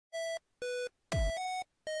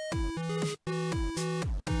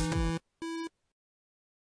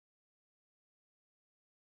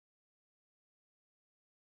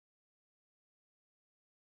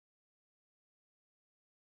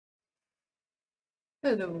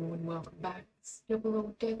Hello and welcome back. It's Double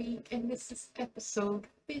O Debbie, and this is episode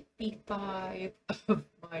 55 of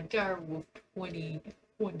my DireWolf20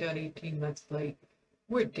 1.18 Let's Play.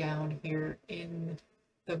 We're down here in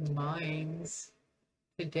the mines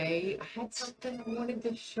today. I had something I wanted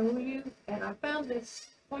to show you, and I found this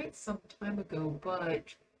quite some time ago,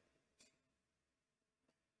 but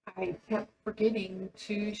I kept forgetting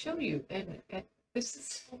to show you. And this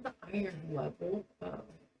is on the iron level.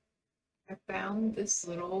 I found this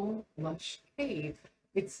little lush cave.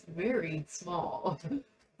 It's very small,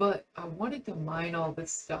 but I wanted to mine all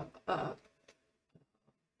this stuff up,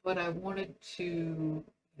 but I wanted to,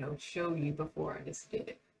 show you before I just did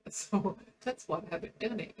it. So that's why I haven't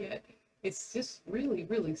done it yet. It's just really,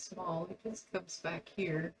 really small. It just comes back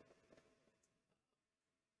here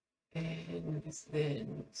and just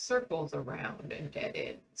then circles around and dead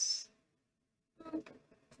ends. And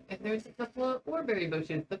there's a couple of oreberry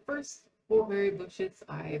bushes. The first oreberry bushes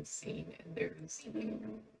I have seen, and there's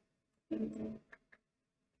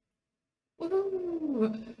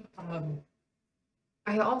woo!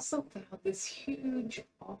 I also found this huge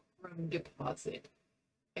ochre deposit,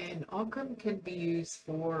 and ochre can be used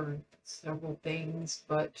for several things,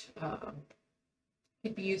 but it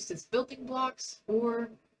can be used as building blocks, or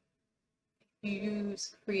if you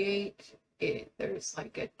use create it, there's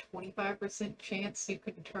like a 25% chance you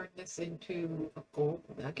can turn this into a gold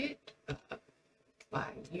nugget by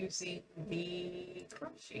using the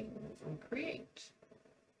crushing from create.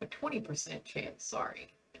 A 20% chance, sorry,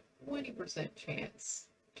 20% chance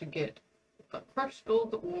to get a crushed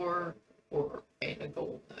gold ore and a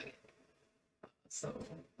gold nugget. So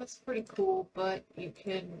that's pretty cool, but you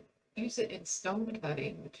can use it in stone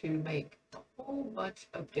cutting to make a whole bunch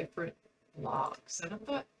of different blocks. And I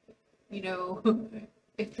thought,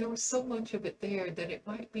 if there was so much of it there, then it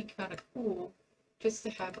might be kind of cool just to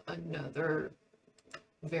have another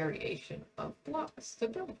variation of blocks to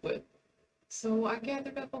build with. So I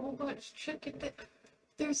gathered up a whole bunch. Check it.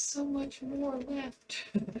 There's so much more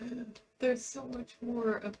left. There's so much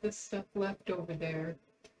more of this stuff left over there.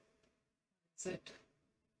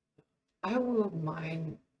 I will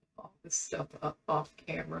mine all this stuff up off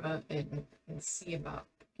camera and see about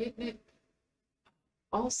getting it.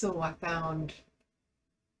 Also, I found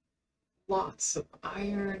lots of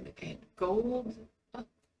iron and gold up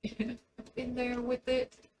in there with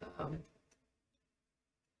it. So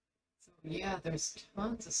yeah, there's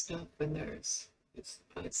tons of stuff, and it's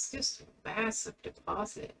just a massive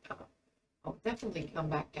deposit. I'll definitely come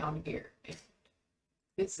back down here and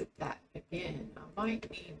visit that again. I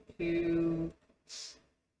might need to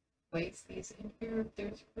place these in here if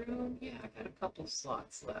there's room. Yeah, I got a couple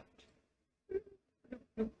slots left.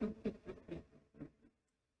 I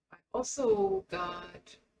also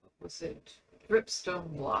got, what was it?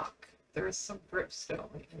 Dripstone block. There's some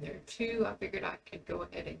dripstone in there too. I figured I could go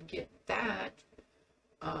ahead and get that.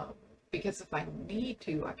 Because if I need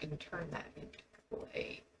to, I can turn that into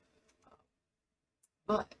clay.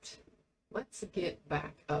 But let's get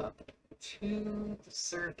back up to the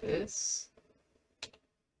surface.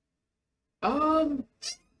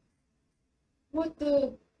 What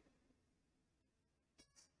the?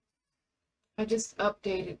 I just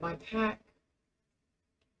updated my pack.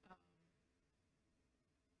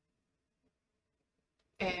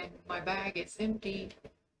 And my bag is empty.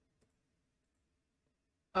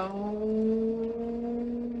 Oh,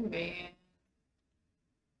 man.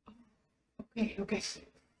 Okay.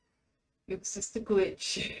 It was just a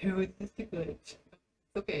glitch. It was just a glitch.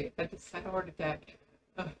 Okay, I just had a heart attack.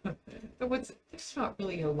 There's not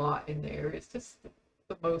really a lot in there. It's just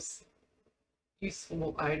the most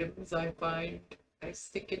useful items I find I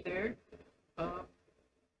stick in there. But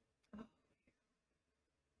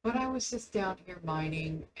I was just down here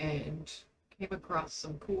mining and came across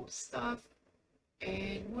some cool stuff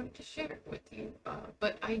and wanted to share it with you.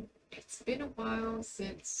 But it's been a while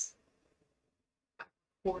since I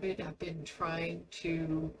recorded. I've been trying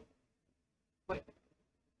to, what,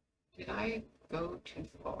 did I go too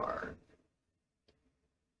far?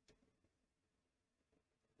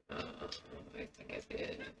 I think I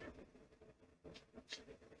did.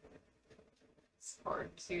 It's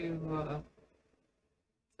hard to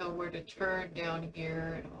tell where to turn down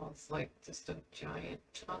here, and all it's like just a giant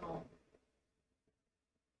tunnel.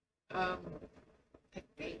 I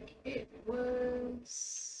think it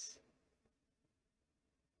was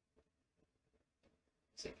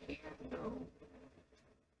it here? No.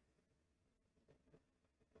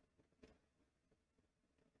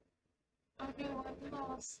 Oh no, I'm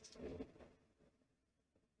lost.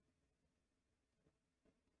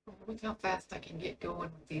 Oh, look how fast I can get going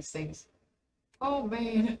with these things. Oh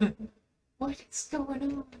man. What is going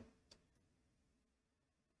on?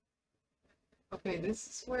 Okay, this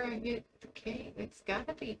is where I get the cave. It's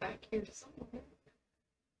gotta be back here somewhere.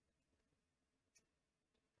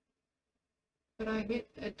 But I hit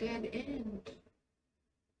a dead end.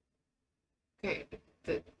 Okay,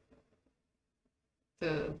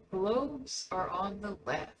 the globes are on the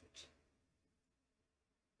left.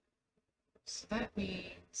 So that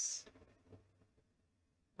means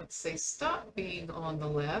once they stop being on the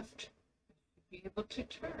left, you'll be able to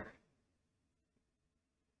turn.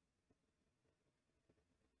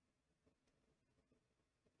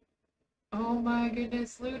 Oh my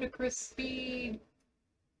goodness, ludicrous speed.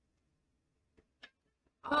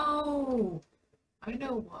 Oh, I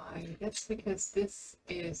know why. That's because this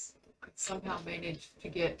is, I somehow managed to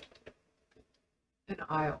get an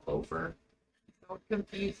aisle over. Don't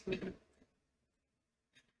confuse me.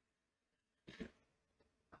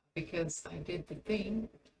 Because I did the thing.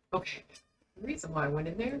 Okay, the reason why I went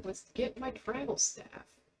in there was to get my travel staff.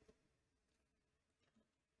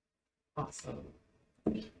 Awesome.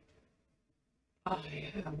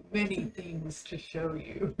 I have many things to show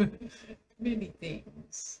you. Many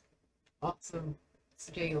things. Awesome. It's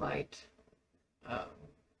daylight. I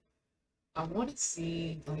want to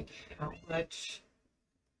see like how much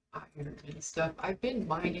iron and stuff. I've been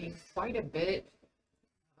mining quite a bit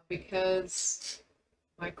because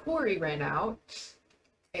my quarry ran out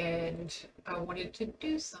and I wanted to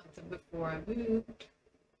do something before I moved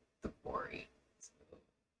the quarry. So,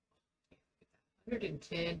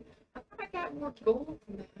 110. I thought I got more gold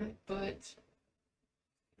than that, but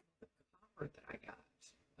the copper that I got.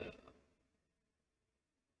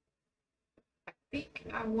 I think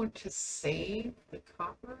I want to save the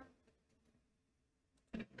copper.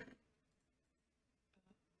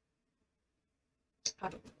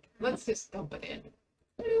 Let's just dump it in.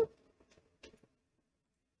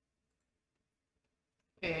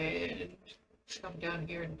 And come down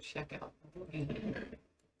here and check out the boogie.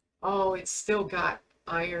 Oh, it's still got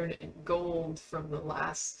iron and gold from the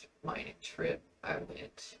last mining trip I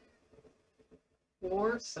went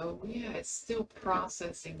for. So yeah, it's still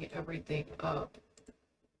processing everything up,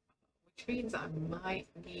 which means I might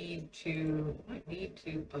need to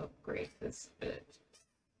upgrade this bit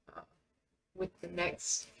with the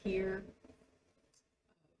next tier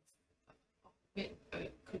of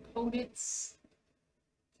components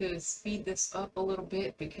to speed this up a little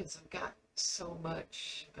bit because I've got so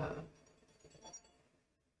much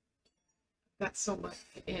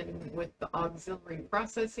in with the auxiliary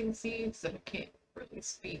processing seeds that I can't really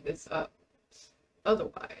speed this up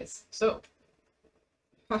otherwise. So,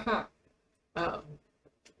 haha.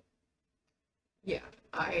 Yeah,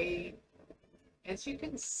 as you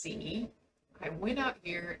can see, I went out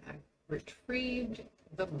here and I retrieved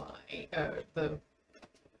the mine, the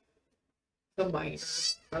miner,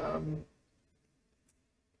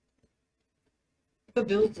 the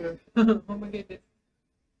builder. Oh my goodness.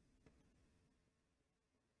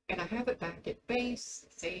 And I have it back at base,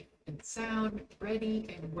 safe and sound, ready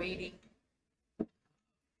and waiting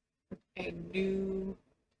a new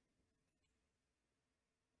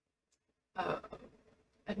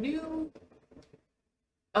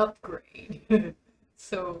upgrade.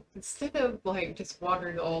 So instead of like just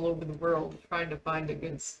wandering all over the world trying to find a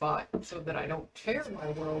good spot so that I don't tear my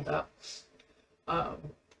world up,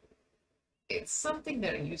 it's something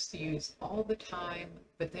that I used to use all the time,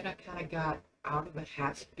 but then I kind of got out of the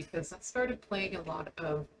habit because I started playing a lot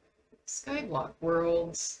of Skyblock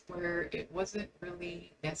worlds where it wasn't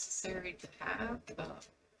really necessary to have,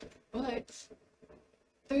 but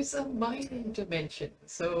there's a mining dimension,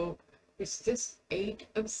 so it's just 8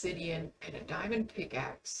 obsidian and a diamond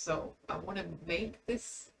pickaxe. So I want to make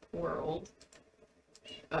this world,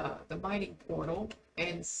 the mining portal,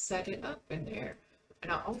 and set it up in there.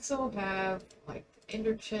 And I also have like the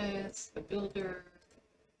ender chest, the builder,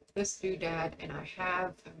 this doodad, and I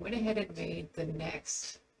went ahead and made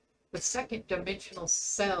the second dimensional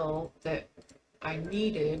cell that I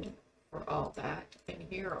needed for all that. And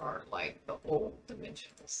here are like the old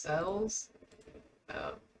dimensional cells.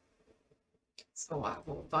 So I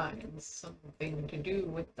will find something to do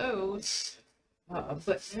with those.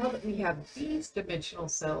 But now that we have these dimensional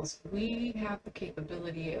cells, we have the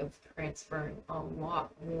capability of transferring a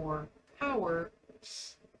lot more power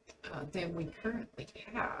than we currently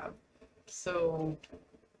have. So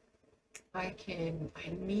I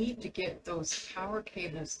need to get those power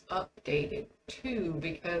cables updated too,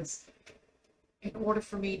 because in order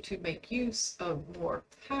for me to make use of more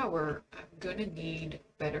power, I'm going to need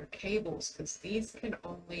better cables, because these can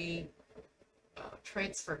only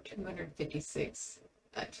transfer 256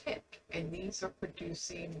 a tick, and these are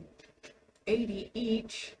producing 80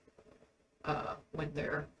 each when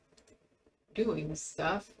they're doing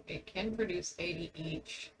stuff. It can produce 80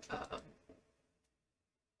 each,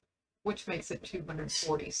 which makes it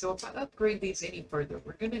 240. So if I upgrade these any further,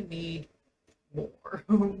 we're going to need more,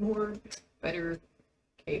 more better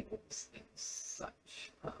cables and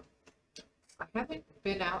such. I haven't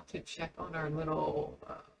been out to check on our little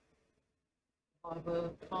lava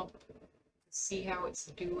pump to see how it's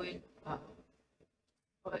doing,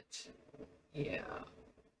 but yeah,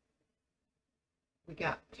 we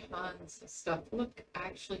got tons of stuff. Look, I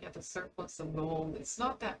actually have a surplus of gold. It's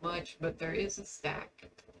not that much, but there is a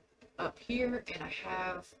stack up here, and I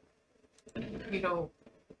have, you know,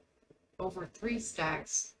 over 3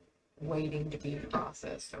 stacks waiting to be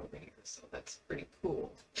processed over here, so that's pretty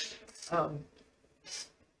cool. I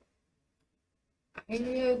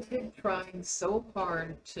have been trying so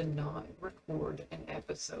hard to not record an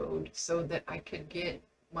episode so that I could get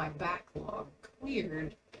my backlog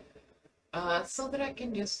cleared, so that I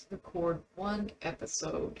can just record 1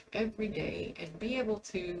 episode every day and be able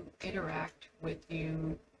to interact with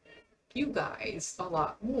you guys a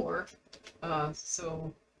lot more.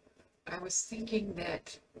 So I was thinking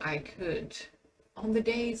that I could, on the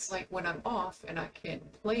days like when I'm off and I can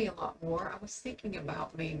play a lot more, I was thinking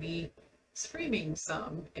about maybe streaming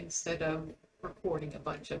some instead of recording a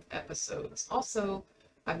bunch of episodes. Also,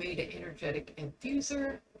 I made an energetic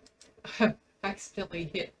infuser. I accidentally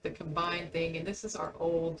hit the combine thing, and this is our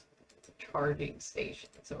old charging station.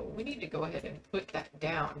 So we need to go ahead and put that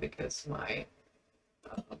down because my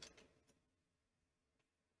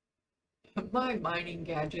my mining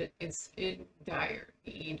gadget is in dire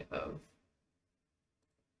need of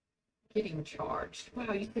getting charged.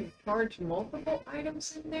 Wow, you can charge multiple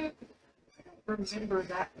items in there? I don't remember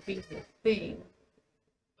that being a thing.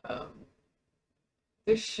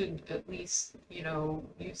 This should at least, you know,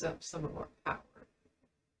 use up some of our power.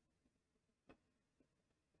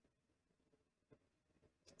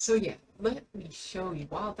 So yeah, let me show you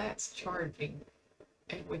while that's charging.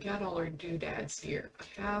 And we got all our doodads here.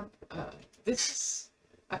 I have,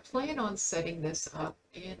 I plan on setting this up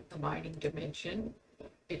in the mining dimension.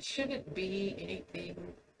 It shouldn't be anything,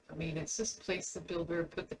 I mean, it's just place the builder,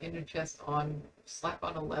 put the ender chest on, slap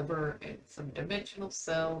on a lever and some dimensional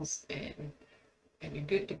cells, and you're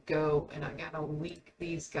good to go. And I gotta link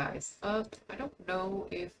these guys up. I don't know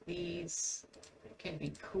if these can be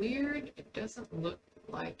cleared. It doesn't look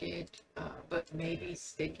like it, but maybe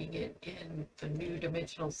sticking it in the new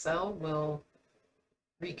dimensional cell will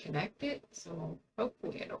reconnect it. So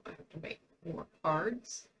hopefully I don't have to make more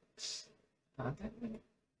cards. That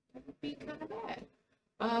would be kind of bad.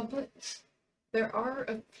 But there are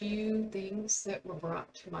a few things that were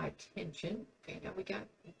brought to my attention. Okay, now we got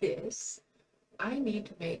this. I need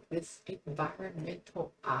to make this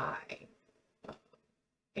environmental eye.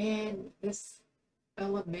 And this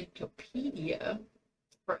Elementopedia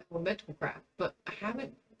for elemental craft, but I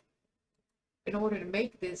haven't, in order to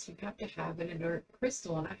make this, you have to have an inert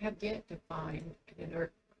crystal, and I have yet to find an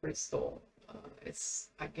inert crystal. It's,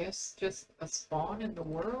 I guess, just a spawn in the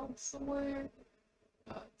world somewhere.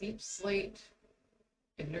 Deep slate,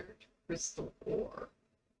 inert crystal ore.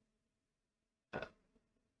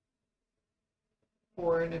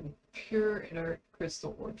 Or an impure inert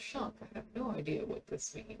crystal ore chunk. I have no idea what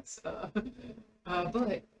this means.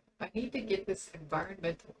 But I need to get this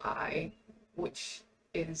environmental eye, which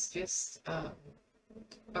is just a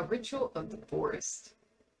ritual of the forest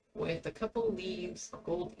with a couple leaves, a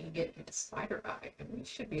gold ingot, and a spider eye, and we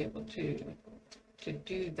should be able to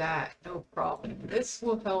do that no problem. This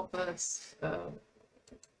will help us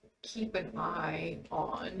keep an eye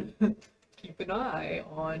on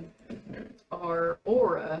our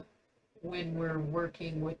aura when we're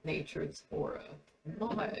working with nature's aura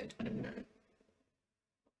mod.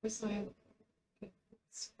 Where's my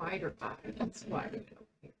spider eye? That's why we don't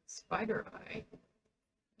hear spider eye.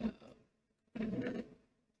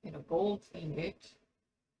 And a gold ingot.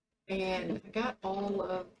 And I got all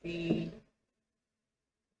of the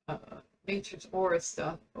nature's aura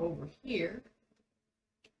stuff over here.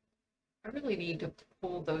 I really need to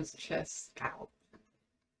pull those chests out.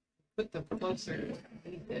 Put them closer to where I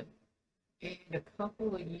need them. And a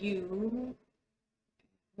couple of you.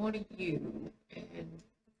 One of you. And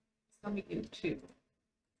some of you too.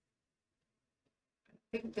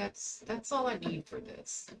 I think that's all I need for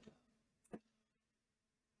this.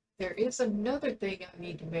 There is another thing I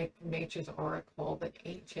need to make from nature's aura called the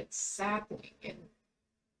ancient sapling, and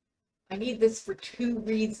I need this for 2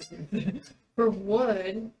 reasons. For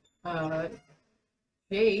one,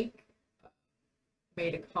 Jake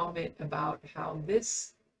made a comment about how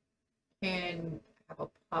this can have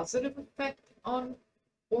a positive effect on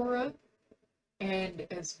aura, and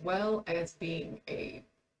as well as being a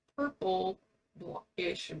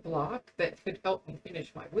purple-ish block that could help me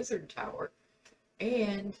finish my wizard tower.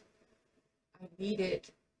 And I need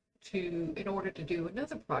it in order to do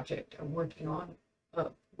another project I'm working on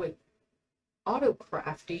with auto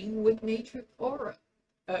crafting with nature aura.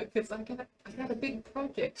 Because I got a big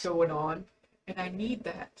project going on, and I need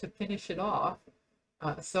that to finish it off.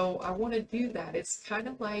 So I want to do that. It's kind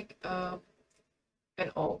of like an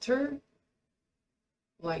altar,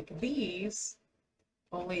 like these,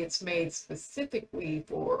 only it's made specifically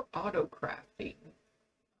for auto crafting.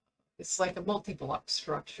 It's like a multi-block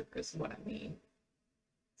structure, is what I mean.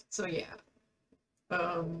 So yeah,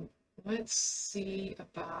 let's see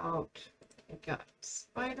about. We got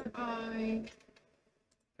spider eye,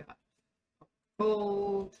 got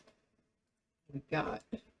gold, we got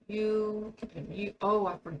you and you. Oh,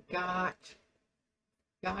 I forgot.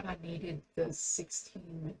 God, I needed the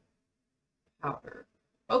 16 powder.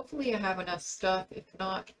 Hopefully I have enough stuff. If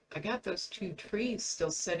not, I got those 2 trees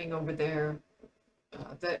still sitting over there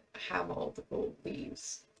that have all the gold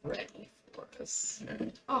leaves ready for us.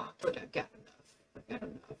 Oh, but I've got enough. I've got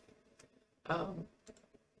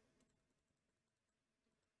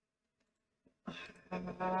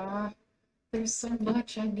enough. There's so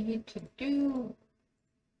much I need to do.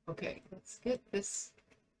 Okay, let's get this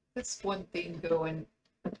one thing going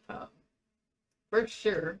for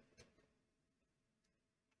sure.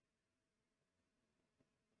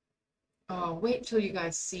 Oh, wait until you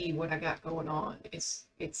guys see what I got going on. It's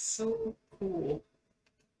so cool.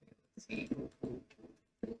 Let's see.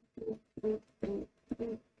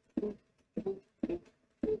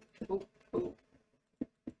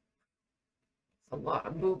 A lot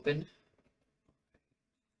of moving.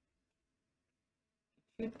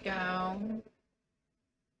 Shoot down.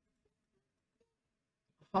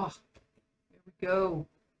 Oh, there we go.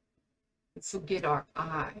 This will get our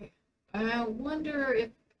eye. I wonder if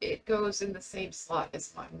it goes in the same slot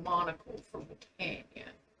as my monocle from the canyon.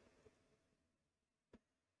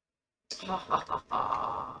 Ha ha ha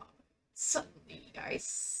ha. Suddenly I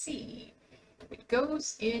see. It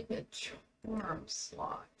goes in the charm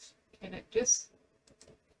slot. Can it just...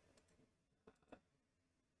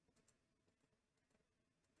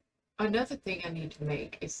 Another thing I need to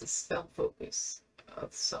make is the spell focus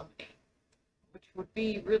of summoning, which would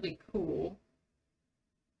be really cool.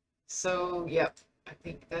 So, yep, I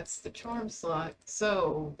think that's the charm slot.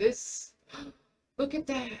 So, this, look at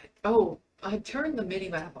that. Oh, I turned the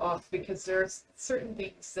mini-map off because there's certain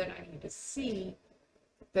things that I need to see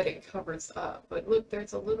that it covers up. But look,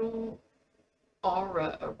 there's a little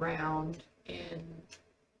aura around in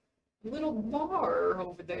a little bar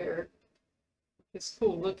over there. It's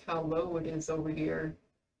cool. Look how low it is over here.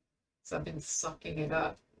 So I've been sucking it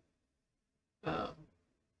up. I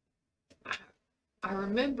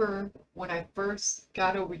remember when I first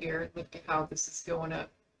got over here, look at how this is going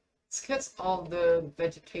up. It's because all the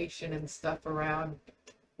vegetation and stuff around.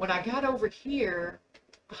 When I got over here,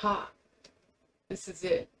 this is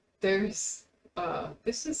it. There's,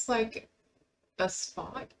 this is like a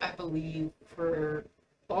spot, I believe, for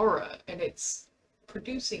aura, and it's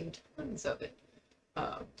producing tons of it.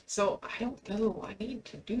 So I don't know. I need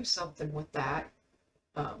to do something with that.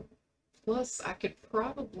 Plus, I could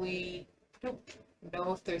probably, I don't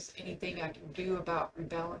know if there's anything I can do about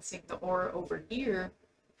rebalancing the aura over here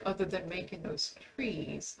other than making those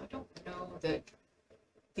trees. I don't know that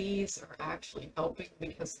these are actually helping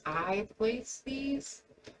because I place these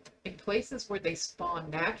in places where they spawn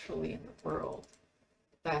naturally in the world.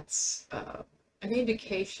 That's an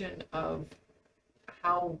indication of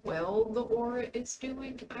how well the aura is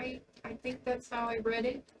doing. I think that's how I read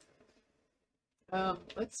it.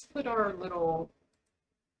 Let's put our little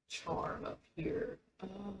charm up here.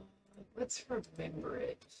 Let's remember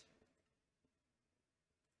it.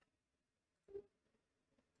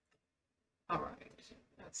 All right,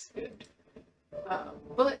 that's good.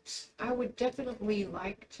 But I would definitely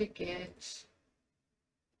like to get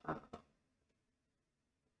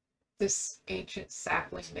this ancient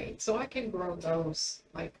sapling made so I can grow those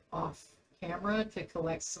like off camera to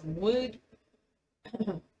collect some wood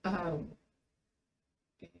and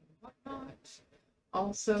whatnot.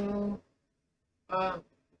 Also, I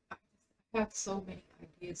have so many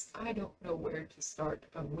ideas. I don't know where to start.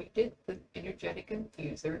 We did the energetic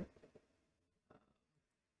infuser.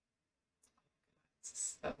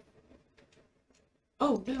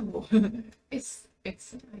 Oh no, it's I'm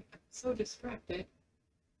so distracted.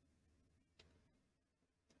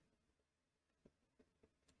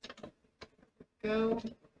 Go,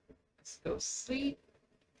 let's go sleep,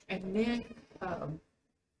 and then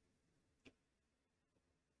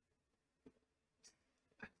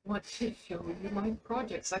want to show you my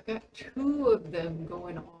projects. I've got 2 of them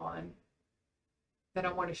going on that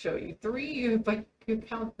I want to show you. 3 if I could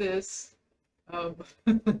count this. Um,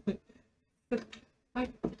 I,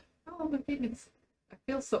 oh my goodness, I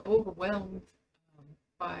feel so overwhelmed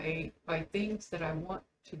by things that I want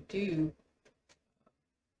to do.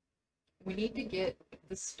 We need to get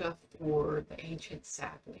the stuff for the ancient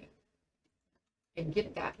sapling and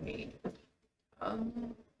get that made. Huh.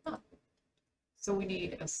 So we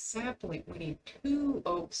need a sapling. We need 2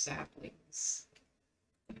 oak saplings.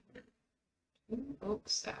 2 oak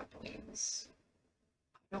saplings.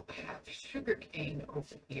 I don't have sugar cane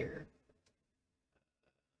over here.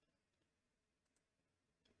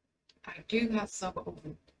 I do have some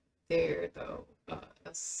over there though.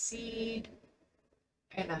 A seed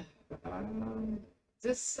and a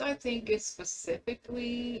this I think is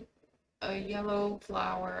specifically a yellow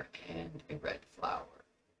flower and a red flower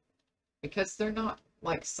because they're not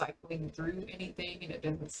like cycling through anything, and it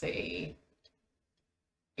doesn't say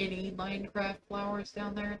any Minecraft flowers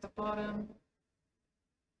down there at the bottom.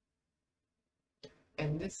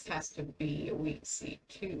 And this has to be a wheat seed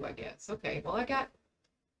too, I guess. Okay, well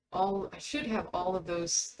I should have all of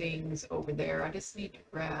those things over there. I just need to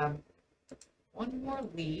grab 1 more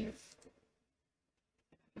leaf.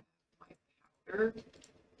 My powder.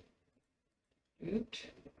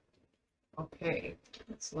 Oot. Okay,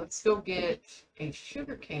 so let's go get a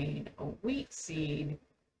sugar cane, a wheat seed,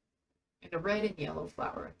 and a red and yellow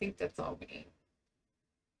flower. I think that's all we need.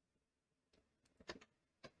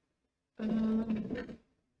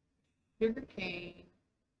 Sugar cane,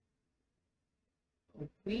 a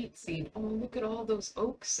wheat seed. Oh, look at all those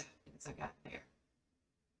oak saplings I got there.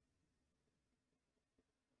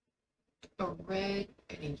 A red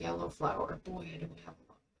and a yellow flower. Boy, I don't have a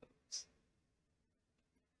lot of those.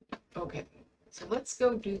 Okay, so let's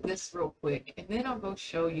go do this real quick, and then I'll go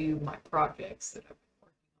show you my projects that I've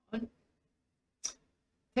been working on.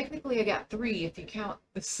 Technically, I got 3 if you count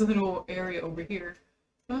this little area over here.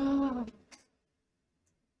 Ah.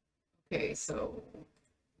 Okay, so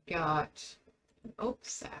got an oak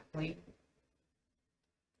sapling,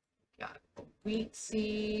 got a wheat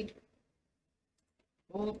seed,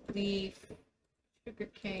 oak leaf, sugar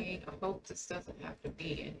cane. I hope this doesn't have to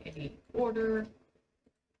be in any order.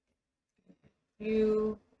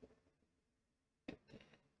 You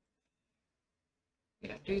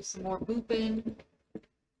gonna do some more booping.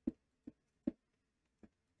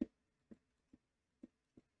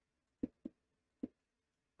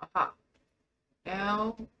 Aha.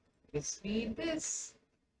 Now just need this.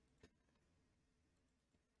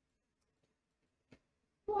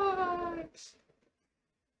 What?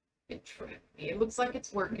 It tricked me. It looks like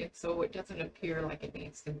it's working, so it doesn't appear like it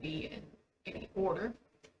needs to be in any order.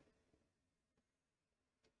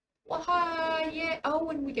 Why? Yeah. Oh,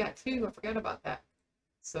 and we got 2. I forgot about that.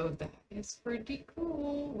 So that is pretty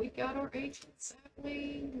cool. We got our ancient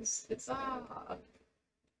saplings. Huzzah!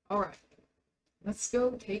 All right. Let's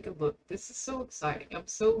go take a look. This is so exciting. I'm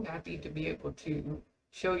so happy to be able to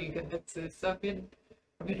show you guys this. I've been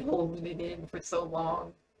holding it in for so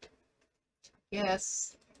long.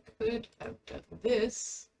 Yes, I could have done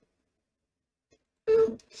this.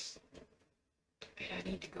 Oops. And I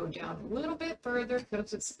need to go down a little bit further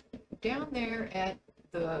because it's down there at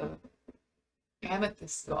the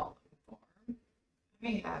amethyst golem farm.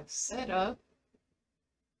 I have set up.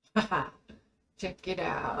 Haha, check it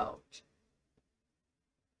out.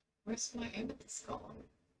 Where's my amethyst golem?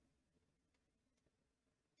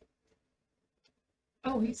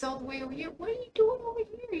 Oh, he's all the way over here. What are you doing over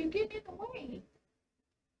here? You're getting in the way.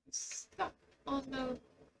 You're stuck on the...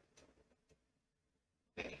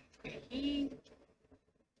 Okay, he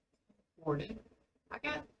boarded. I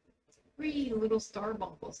got 3 little star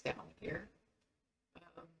bunkles down here. I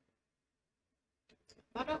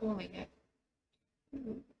thought I only had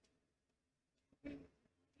 2.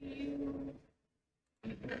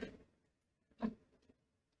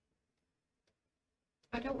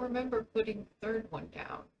 I don't remember putting the 3rd one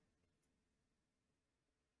down.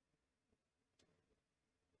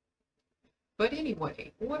 But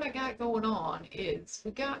anyway, what I got going on is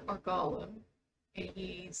we got our golem, and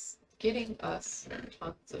he's getting us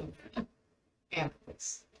tons of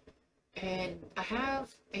amethyst. And I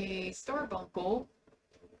have a starbuncle,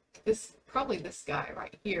 probably this guy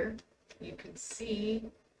right here. You can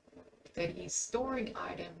see that he's storing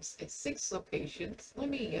items at 6 locations. Let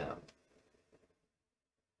me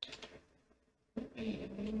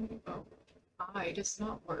oh, I does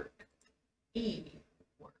not work. E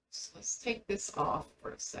works. Let's take this off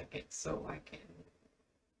for a second so I can...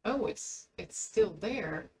 Oh, it's still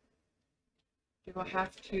there. Do I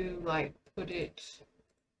have to like put it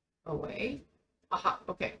away. Aha,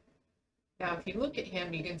 okay. Now, if you look at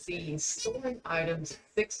him, you can see he's storing items at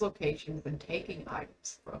 6 locations and taking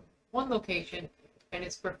items from one location, and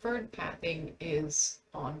his preferred pathing is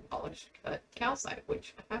on polished cut calcite,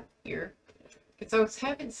 which I have here. Because I was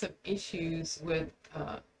having some issues with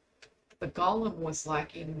the golem was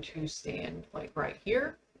liking to stand like right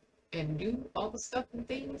here and do all the stuff and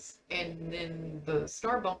things, and then the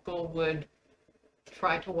Starbuncle would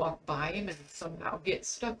try to walk by him and somehow get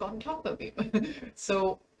stuck on top of him.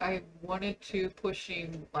 So I wanted to push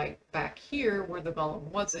him like back here where the golem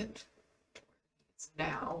wasn't. It's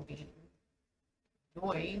now being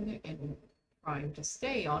annoying and trying to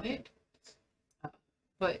stay on it.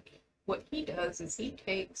 But what he does is he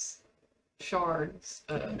takes shards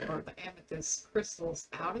or the amethyst crystals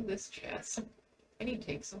out of this chest, and he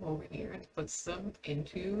takes them over here and puts them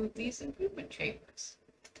into these improvement chambers.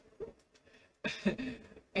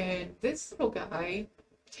 And this little guy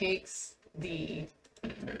takes the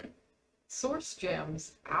source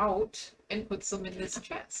gems out and puts them in this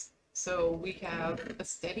chest. So we have a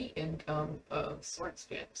steady income of source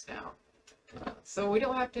gems now. So we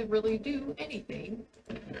don't have to really do anything.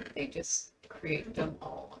 They just create them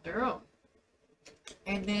all on their own.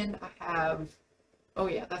 And then I have, oh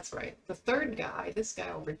yeah, that's right. The third guy, this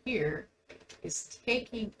guy over here, is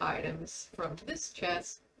taking items from this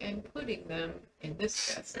chest and putting them in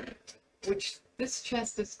this chest, which this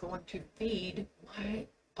chest is going to feed my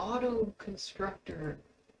auto constructor.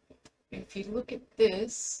 If you look at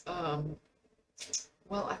this,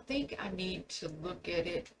 well, I think I need to look at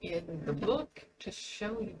it in the book to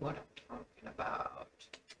show you what I'm talking about.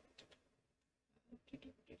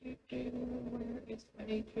 Where is my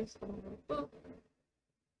nature's book?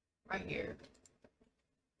 Right here.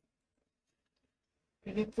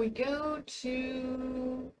 And if we go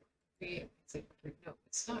to create, no,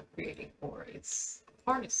 it's not creating ore, it's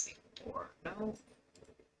harnessing ore. No.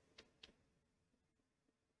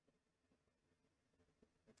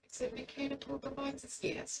 Is it mechanical devices?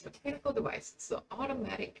 Yes, mechanical devices, the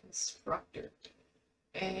automatic constructor.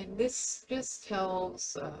 And this just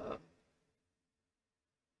tells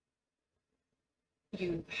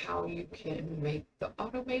you how you can make the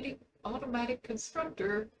automatic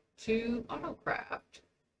constructor to autocraft.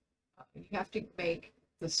 You have to make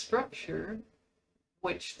the structure,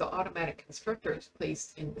 which the automatic constructor is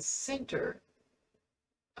placed in the center.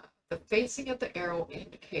 The facing of the arrow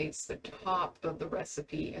indicates the top of the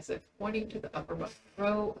recipe as if pointing to the uppermost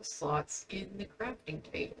row of slots in the crafting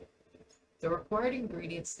table. The required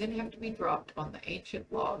ingredients then have to be dropped on the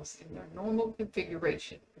ancient logs in their normal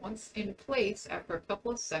configuration. Once in place, after a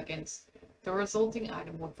couple of seconds, the resulting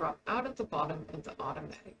item will drop out at the bottom of the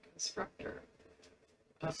automatic constructor.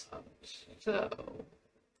 So,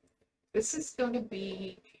 this is going to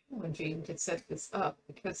be challenging to set this up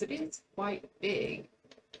because it is quite big.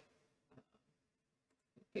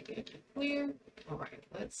 Get it clear. All right,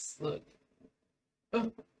 let's look.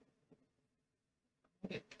 Oh.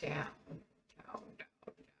 Put it down.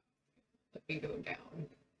 Let me go down.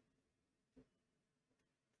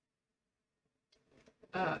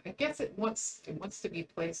 I guess it wants to be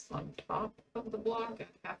placed on top of the block.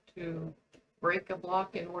 I have to break a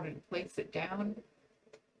block in order to place it down.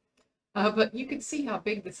 But you can see how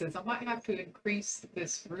big this is. I might have to increase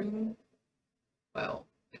this room. Well,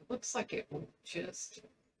 it looks like it will just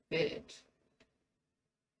fit.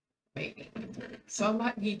 Maybe. So I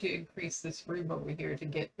might need to increase this room over here to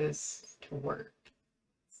get this to work.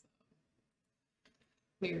 So,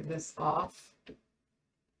 clear this off.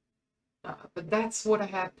 But that's what I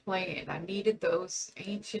have planned. I needed those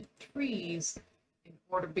ancient trees in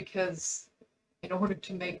order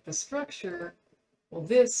to make the structure, well,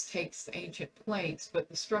 this takes the ancient planks, but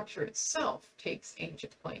the structure itself takes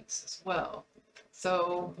ancient planks as well.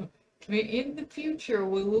 So in the future,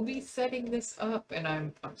 we will be setting this up, and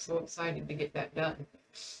I'm so excited to get that done.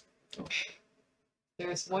 Okay.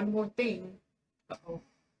 There's one more thing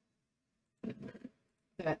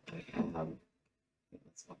that I have.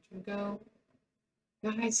 Let's watch them go.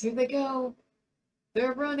 Guys, here they go.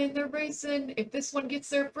 They're running, they're racing. If this one gets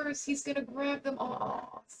there first, he's gonna grab them.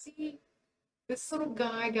 Oh, see? This little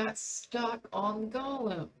guy got stuck on the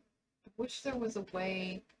golem. I wish there was a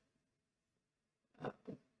way.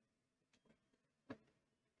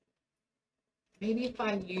 Maybe if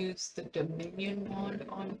I use the Dominion wand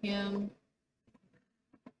on him.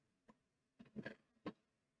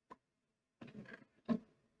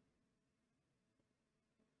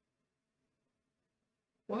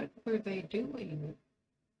 What were they doing?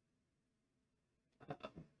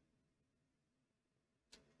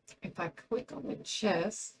 If I click on the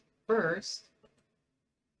chest first,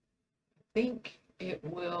 I think it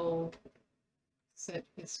will set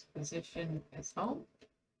his position as home.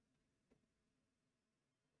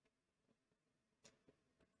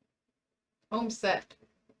 Home set.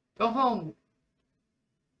 Go home.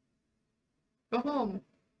 Go home.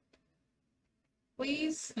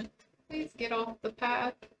 Please. Please get off the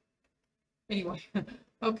path. Anyway,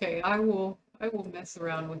 okay, I will mess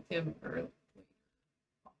around with him early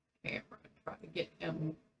off camera and try to get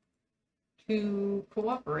him to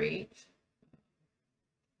cooperate.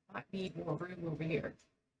 I need more room over here.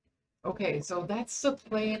 Okay, so that's the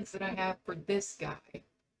plans that I have for this guy.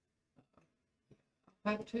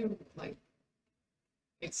 I have to like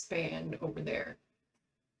expand over there.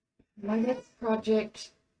 My next project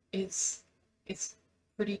is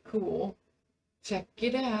pretty cool. Check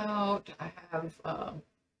it out. I have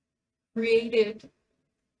created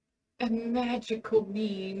a magical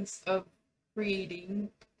means of creating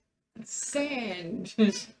sand.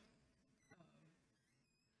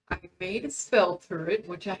 I made a spell turret,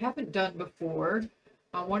 which I haven't done before.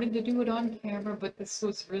 I wanted to do it on camera, but this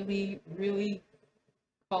was really, really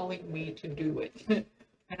calling me to do it.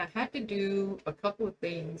 And I had to do a couple of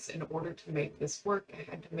things in order to make this work. I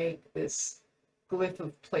had to make this glyph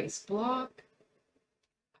of place block.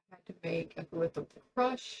 I had to make a glyph of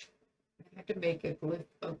crush. I had to make a glyph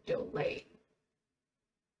of delay.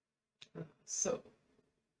 So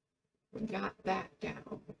we got that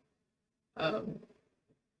down.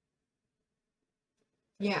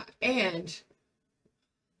 Yeah, and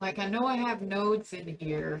like I know I have nodes in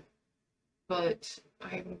here, but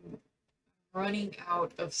I'm running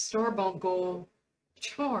out of Starbuncle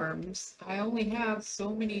charms. I only have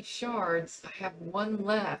so many shards. I have one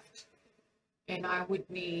left, and I would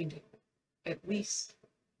need at least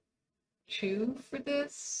 2 for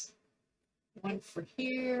this. 1 for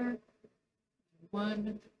here,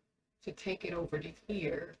 1 to take it over to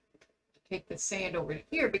here, to take the sand over to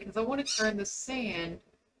here, because I want to turn the sand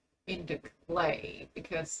into clay,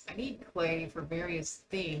 because I need clay for various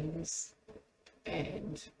things,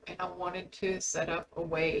 and I wanted to set up a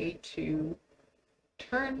way to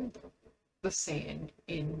turn the sand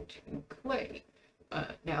into clay.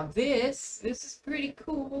 Now this is pretty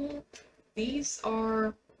cool. These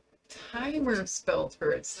are timer spell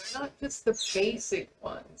turrets. They're not just the basic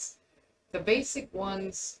ones. The basic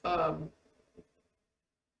ones,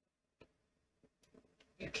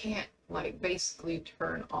 you can't like basically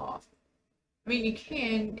turn off. I mean, you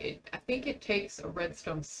can. I think it takes a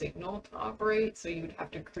redstone signal to operate, so you would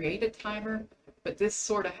have to create a timer. But this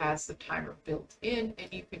sort of has the timer built in,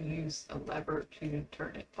 and you can use a lever to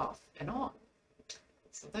turn it off and on.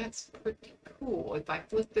 So that's pretty cool. If I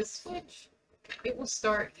flip this switch, it will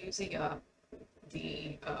start using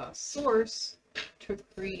the source to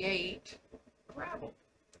create gravel.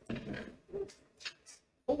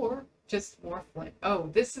 Or just more flint. Oh,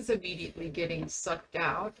 this is immediately getting sucked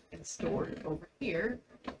out and stored over here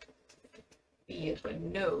via the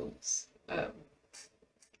nodes.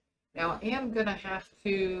 Now I am going to have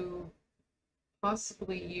to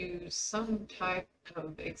possibly use some type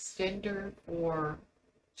of extender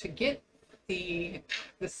to get the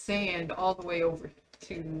sand all the way over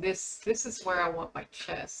to this. This is where I want my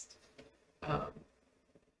chest, the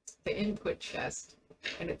input chest,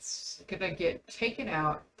 and it's gonna get taken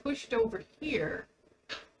out, pushed over here,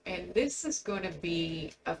 and this is going to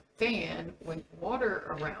be a fan with water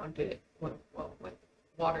around it, with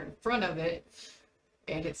water in front of it,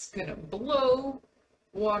 and it's gonna blow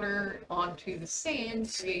water onto the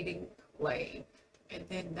sand, creating clay, and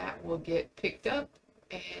then that will get picked up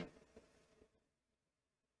and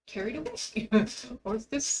carried away or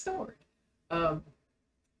just stored.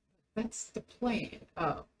 That's the plan.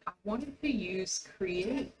 I wanted to use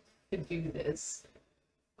Create to do this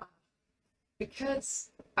because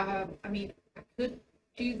I mean, I could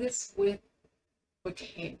do this with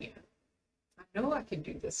Botania. I know I could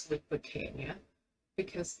do this with Botania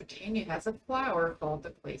because Botania has a flower called the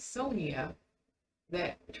Claysonia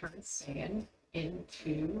that turns sand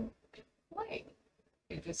into clay.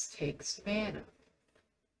 It just takes mana.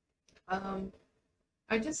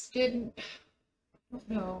 I just didn't, I don't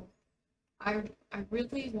know. I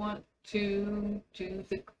really want to do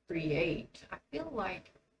the Create. I feel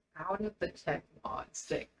like out of the tech mods,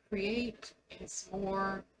 that Create is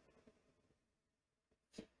more,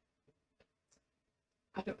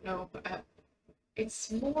 I don't know, but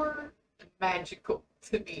it's more magical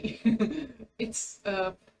to me. It's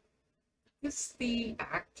just the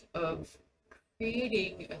act of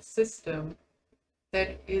creating a system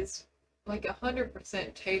that is like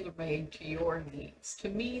 100% tailor-made to your needs. To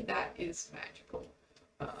me, that is magical.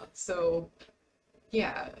 So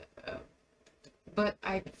yeah, but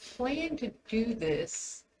I plan to do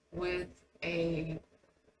this with a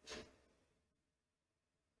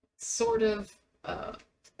sort of,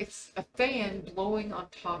 it's a fan blowing on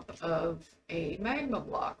top of a magma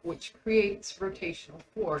block, which creates rotational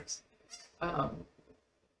force. Um,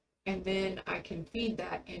 and then I can feed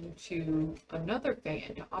that into another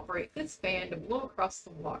fan to operate this fan to blow across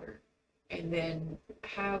the water, and then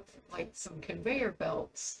have like some conveyor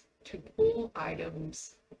belts to pull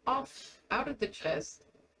items off out of the chest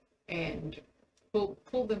and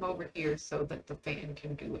pull them over here so that the fan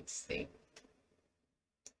can do its thing.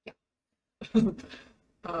 Yeah.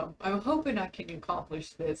 I'm hoping I can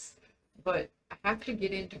accomplish this, but I have to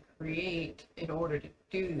get into Create in order to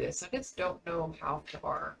do this. I just don't know how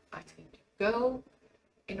far I need to go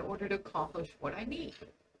in order to accomplish what I need.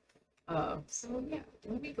 So yeah,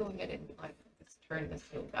 let me go ahead and like just turn this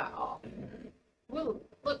little guy off. Well,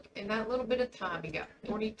 look, in that little bit of time, we got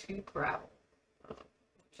 42 gravel,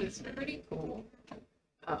 which is pretty cool.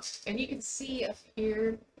 And you can see up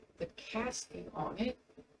here the casting on it.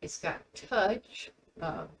 It's got touch.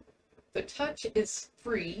 The touch is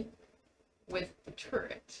free with the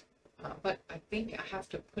turret, but I think I have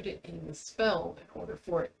to put it in the spell in order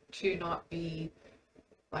for it to not be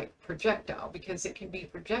like projectile, because it can be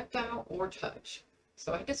projectile or touch.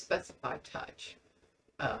 So I just specify touch.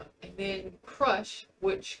 And then crush,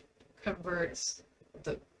 which converts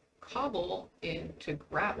the cobble into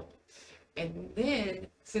gravel. And then,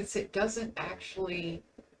 since it doesn't actually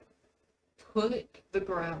put the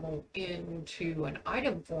gravel into an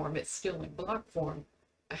item form, it's still in block form,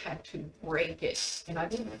 I had to break it. And I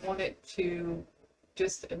didn't want it to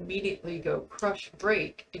just immediately go crush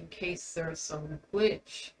break in case there's some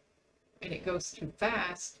glitch and it goes too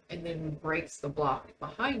fast and then breaks the block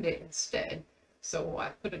behind it instead. So I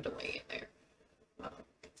put a delay in there.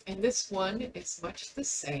 And this one is much the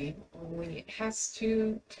same, only it has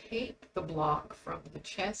to take the block from the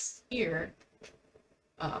chest here,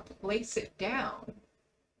 place it down,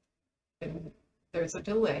 and there's a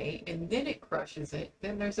delay, and then it crushes it,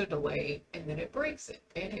 then there's a delay, and then it breaks it.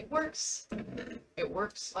 And it works. It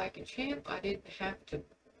works like a champ. I didn't have to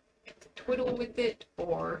twiddle with it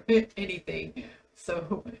or anything.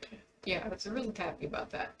 So yeah, I was really happy about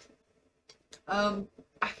that.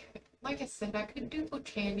 Like I said, I could do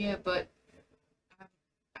Botania, but I'm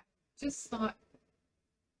just not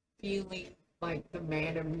feeling like the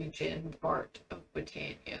mana regen part of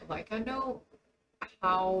Botania. Like, I know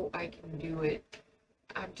how I can do it.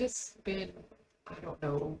 I've just been, I don't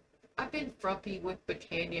know, I've been frumpy with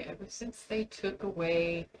Botania ever since they took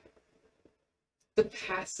away the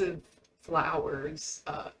passive flowers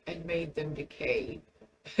and made them decay.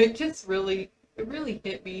 It just really, it really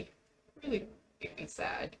hit me, really made me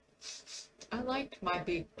sad. I liked my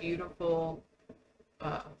big, beautiful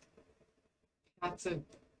passive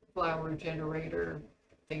flower generator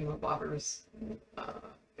thingamabobbers.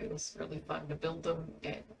 It was really fun to build them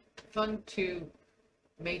and fun to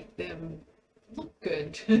make them look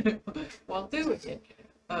good while doing it.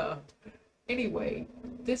 Anyway,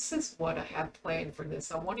 this is what I have planned for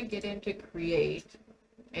this. I want to get into Create,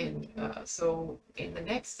 and so in the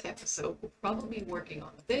next episode, we'll probably be working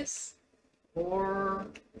on this or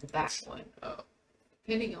that one,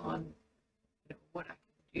 depending on what I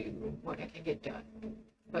can do and what I can get done.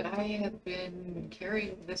 But I have been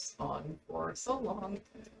carrying this on for so long.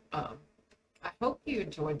 I hope you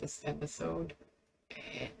enjoyed this episode,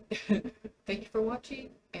 and thank you for watching,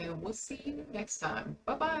 and we'll see you next time.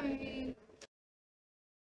 Bye-bye!